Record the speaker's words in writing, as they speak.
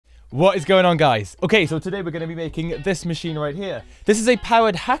What is going on, guys? Okay, so today we're going to be making this machine right here. This is a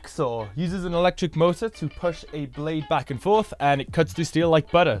powered hacksaw. Uses an electric motor to push a blade back and forth, and it cuts through steel like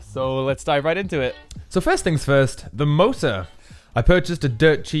butter. So let's dive right into it. So first things first, the motor. I purchased a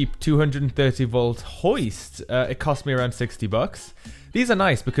dirt cheap 230 volt hoist. It cost me around 60 bucks. These are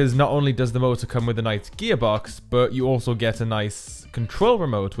nice because not only does the motor come with a nice gearbox, but you also get a nice control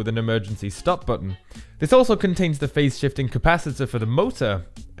remote with an emergency stop button. This also contains the phase shifting capacitor for the motor.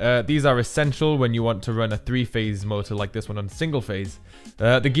 These are essential when you want to run a 3-phase motor like this one on single phase.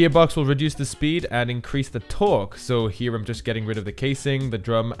 The gearbox will reduce the speed and increase the torque, so here I'm just getting rid of the casing, the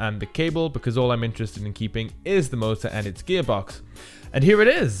drum and the cable because all I'm interested in keeping is the motor and its gearbox. And here it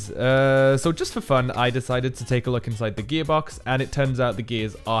is. So just for fun, I decided to take a look inside the gearbox, and it turns out the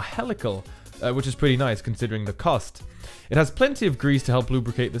gears are helical, which is pretty nice considering the cost. It has plenty of grease to help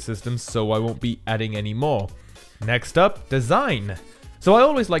lubricate the system, so I won't be adding any more. Next up, design. So I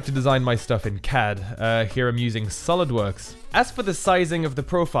always like to design my stuff in CAD. Here I'm using SolidWorks. As for the sizing of the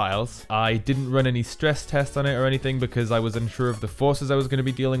profiles, I didn't run any stress tests on it or anything because I was unsure of the forces I was going to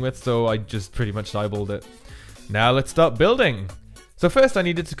be dealing with, so I just pretty much eyeballed it. Now let's start building. So first I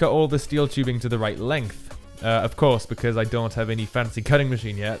needed to cut all the steel tubing to the right length. Of course, because I don't have any fancy cutting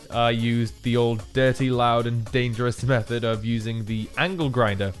machine yet, I used the old dirty, loud and dangerous method of using the angle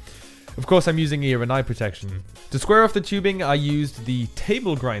grinder. Of course I'm using ear and eye protection. To square off the tubing I used the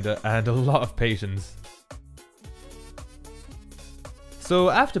table grinder and a lot of patience. So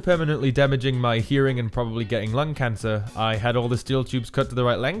after permanently damaging my hearing and probably getting lung cancer, I had all the steel tubes cut to the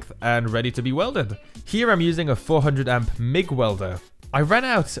right length and ready to be welded. Here I'm using a 400 amp MIG welder. I ran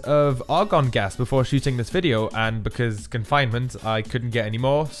out of argon gas before shooting this video, and because confinement I couldn't get any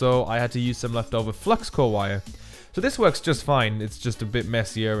more, so I had to use some leftover flux core wire. So this works just fine, it's just a bit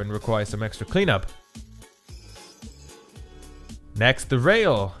messier and requires some extra cleanup. Next, the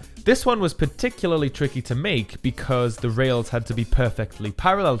rail. This one was particularly tricky to make because the rails had to be perfectly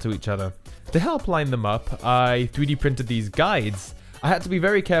parallel to each other. To help line them up, I 3D printed these guides. I had to be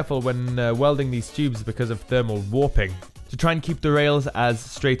very careful when welding these tubes because of thermal warping. To try and keep the rails as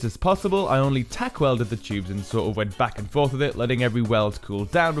straight as possible, I only tack welded the tubes and sort of went back and forth with it, letting every weld cool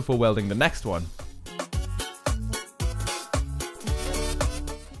down before welding the next one.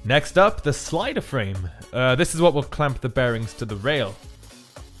 Next up, the slider frame. This is what will clamp the bearings to the rail.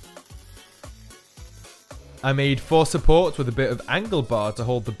 I made 4 supports with a bit of angle bar to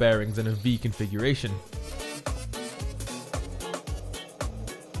hold the bearings in a V configuration.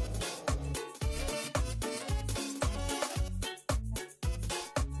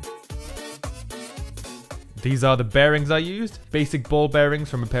 These are the bearings I used, basic ball bearings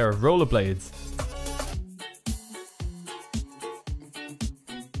from a pair of rollerblades.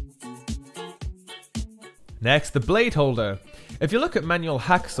 Next, the blade holder. If you look at manual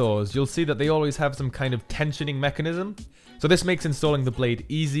hacksaws, you'll see that they always have some kind of tensioning mechanism. So this makes installing the blade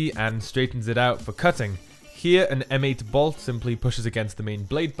easy and straightens it out for cutting. Here, an M8 bolt simply pushes against the main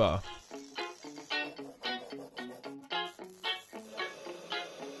blade bar.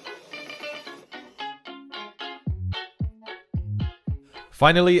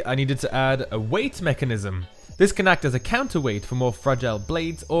 Finally, I needed to add a weight mechanism. This can act as a counterweight for more fragile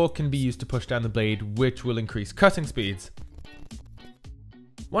blades or can be used to push down the blade, which will increase cutting speeds.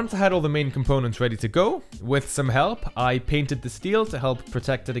 Once I had all the main components ready to go, with some help, I painted the steel to help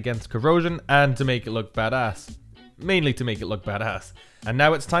protect it against corrosion and to make it look badass. Mainly to make it look badass. And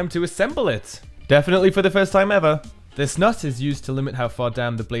now it's time to assemble it. Definitely for the first time ever. This nut is used to limit how far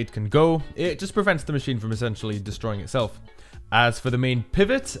down the blade can go. It just prevents the machine from essentially destroying itself. As for the main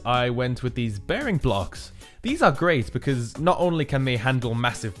pivot, I went with these bearing blocks. These are great because not only can they handle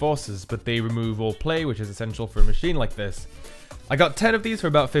massive forces, but they remove all play, which is essential for a machine like this. I got 10 of these for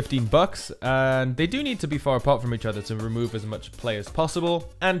about 15 bucks, and they do need to be far apart from each other to remove as much play as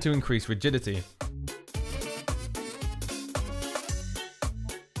possible and to increase rigidity.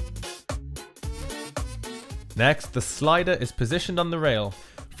 Next, the slider is positioned on the rail.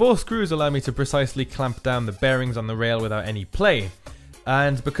 4 screws allow me to precisely clamp down the bearings on the rail without any play.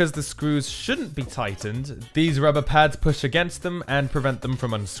 And because the screws shouldn't be tightened, these rubber pads push against them and prevent them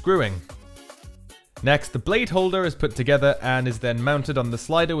from unscrewing. Next, the blade holder is put together and is then mounted on the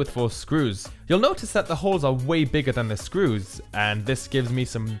slider with 4 screws. You'll notice that the holes are way bigger than the screws, and this gives me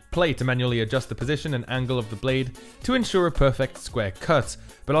some play to manually adjust the position and angle of the blade to ensure a perfect square cut,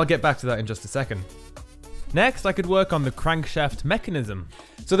 but I'll get back to that in just a second. Next, I could work on the crankshaft mechanism.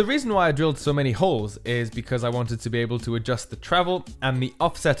 So the reason why I drilled so many holes is because I wanted to be able to adjust the travel and the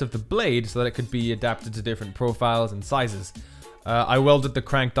offset of the blade so that it could be adapted to different profiles and sizes. I welded the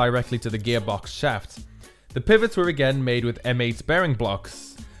crank directly to the gearbox shaft. The pivots were again made with M8 bearing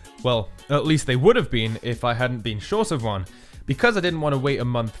blocks. Well, at least they would have been if I hadn't been short of one. Because I didn't want to wait a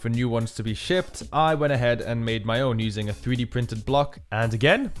month for new ones to be shipped, I went ahead and made my own using a 3D printed block, and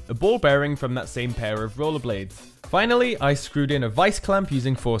again, a ball bearing from that same pair of rollerblades. Finally, I screwed in a vice clamp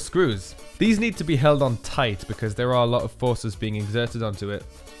using 4 screws. These need to be held on tight because there are a lot of forces being exerted onto it.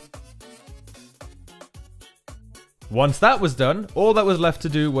 Once that was done, all that was left to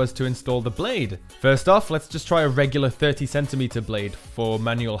do was to install the blade. First off, let's just try a regular 30cm blade for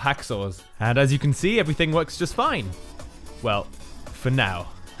manual hacksaws. And as you can see, everything works just fine. Well, for now.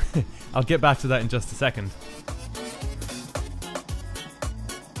 I'll get back to that in just a second.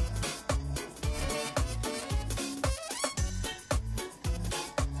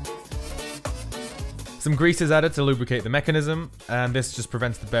 Some grease is added to lubricate the mechanism, and this just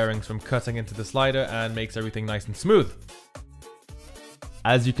prevents the bearings from cutting into the slider and makes everything nice and smooth.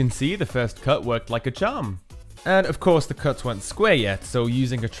 As you can see, the first cut worked like a charm. And of course the cuts weren't square yet, so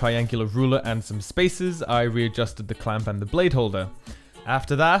using a triangular ruler and some spacers, I readjusted the clamp and the blade holder.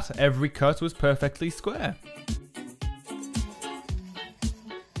 After that, every cut was perfectly square.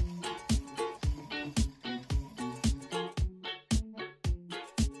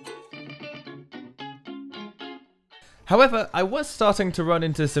 However, I was starting to run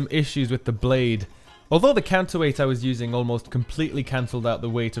into some issues with the blade. Although the counterweight I was using almost completely cancelled out the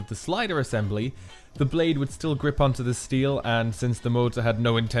weight of the slider assembly, the blade would still grip onto the steel, and since the motor had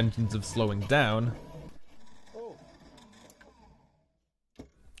no intentions of slowing down...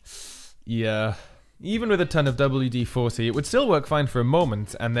 Yeah, even with a ton of WD-40, it would still work fine for a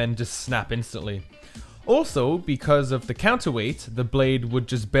moment and then just snap instantly. Also, because of the counterweight, the blade would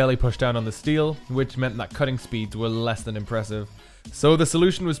just barely push down on the steel, which meant that cutting speeds were less than impressive. So the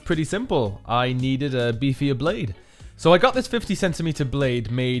solution was pretty simple. I needed a beefier blade. So I got this 50cm blade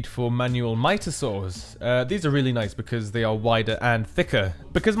made for manual miter saws. These are really nice because they are wider and thicker.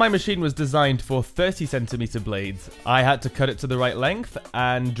 Because my machine was designed for 30cm blades, I had to cut it to the right length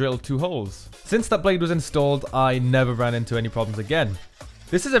and drill 2 holes. Since that blade was installed, I never ran into any problems again.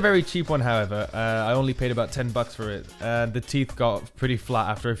 This is a very cheap one, however. I only paid about 10 bucks for it, and the teeth got pretty flat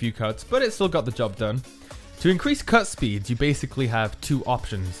after a few cuts, but it still got the job done. To increase cut speeds, you basically have 2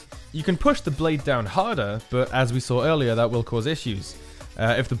 options. You can push the blade down harder, but as we saw earlier, that will cause issues.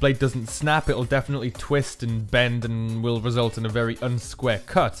 If the blade doesn't snap, it'll definitely twist and bend and will result in a very unsquare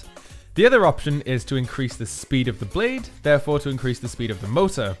cut. The other option is to increase the speed of the blade, therefore to increase the speed of the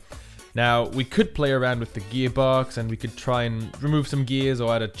motor. Now, we could play around with the gearbox and we could try and remove some gears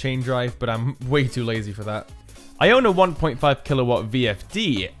or add a chain drive, but I'm way too lazy for that. I own a 1.5 kilowatt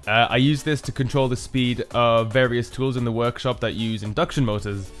VFD. I use this to control the speed of various tools in the workshop that use induction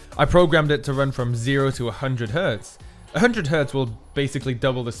motors. I programmed it to run from 0 to 100 Hz. 100 Hz will basically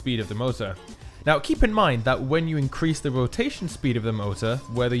double the speed of the motor. Now keep in mind that when you increase the rotation speed of the motor,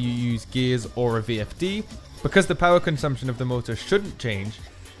 whether you use gears or a VFD, because the power consumption of the motor shouldn't change,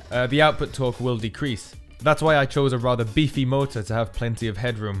 the output torque will decrease. That's why I chose a rather beefy motor to have plenty of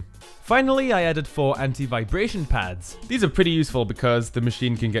headroom. Finally, I added 4 anti-vibration pads. These are pretty useful because the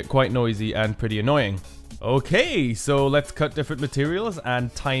machine can get quite noisy and pretty annoying. Okay, so let's cut different materials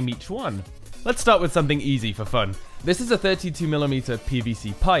and time each one. Let's start with something easy for fun. This is a 32mm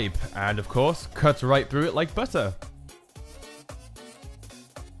PVC pipe, and of course, cuts right through it like butter.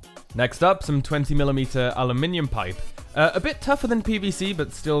 Next up, some 20mm aluminium pipe. A bit tougher than PVC,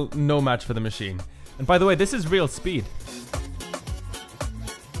 but still no match for the machine. And by the way, this is real speed.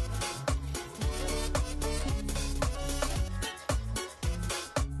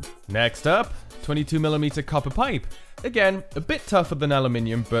 Next up, 22mm copper pipe. Again, a bit tougher than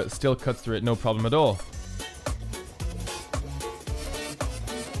aluminium, but still cuts through it no problem at all.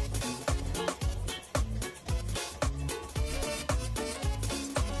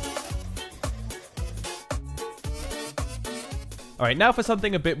 Alright, now for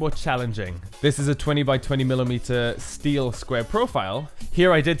something a bit more challenging. This is a 20x20mm steel square profile.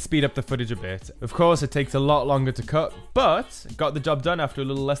 Here I did speed up the footage a bit. Of course, it takes a lot longer to cut, but got the job done after a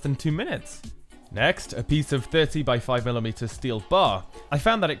little less than 2 minutes. Next, a piece of 30x5mm steel bar. I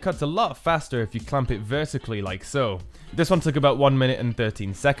found that it cuts a lot faster if you clamp it vertically like so. This one took about 1 minute and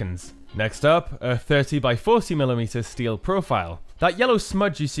 13 seconds. Next up, a 30x40mm steel profile. That yellow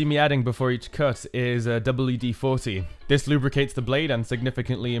smudge you see me adding before each cut is a WD-40. This lubricates the blade and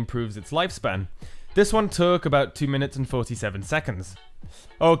significantly improves its lifespan. This one took about 2 minutes and 47 seconds.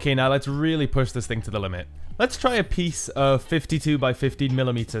 Okay, now let's really push this thing to the limit. Let's try a piece of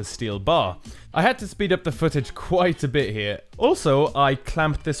 52x15mm steel bar. I had to speed up the footage quite a bit here. Also, I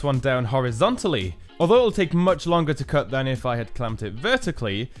clamped this one down horizontally. Although it'll take much longer to cut than if I had clamped it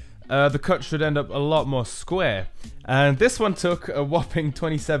vertically, the cut should end up a lot more square. And this one took a whopping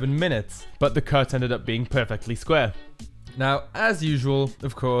 27 minutes, but the cut ended up being perfectly square. Now, as usual,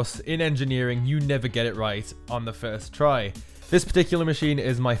 of course, in engineering, you never get it right on the first try. This particular machine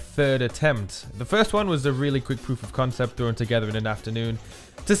is my third attempt. The first one was a really quick proof of concept thrown together in an afternoon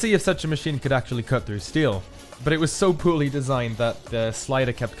to see if such a machine could actually cut through steel. But it was so poorly designed that the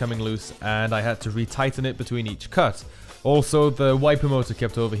slider kept coming loose and I had to retighten it between each cut. Also, the wiper motor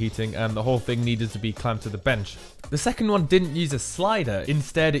kept overheating and the whole thing needed to be clamped to the bench. The second one didn't use a slider,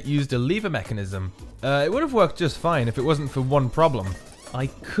 instead it used a lever mechanism. It would have worked just fine if it wasn't for one problem. I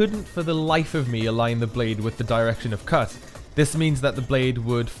couldn't for the life of me align the blade with the direction of cut. This means that the blade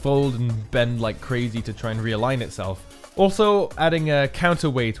would fold and bend like crazy to try and realign itself. Also, adding a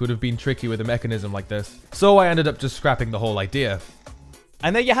counterweight would have been tricky with a mechanism like this, so I ended up just scrapping the whole idea.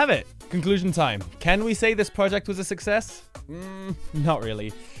 And there you have it! Conclusion time. Can we say this project was a success? Not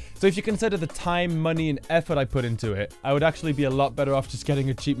really. So if you consider the time, money, and effort I put into it, I would actually be a lot better off just getting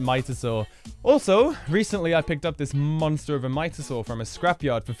a cheap miter saw. Also, recently I picked up this monster of a miter saw from a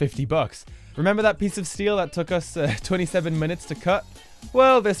scrapyard for 50 bucks. Remember that piece of steel that took us 27 minutes to cut?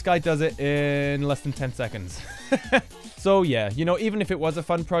 Well, this guy does it in less than 10 seconds. So yeah, you know, even if it was a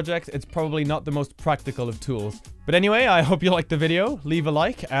fun project, it's probably not the most practical of tools. But anyway, I hope you liked the video, leave a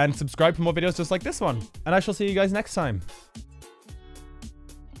like, and subscribe for more videos just like this one. And I shall see you guys next time.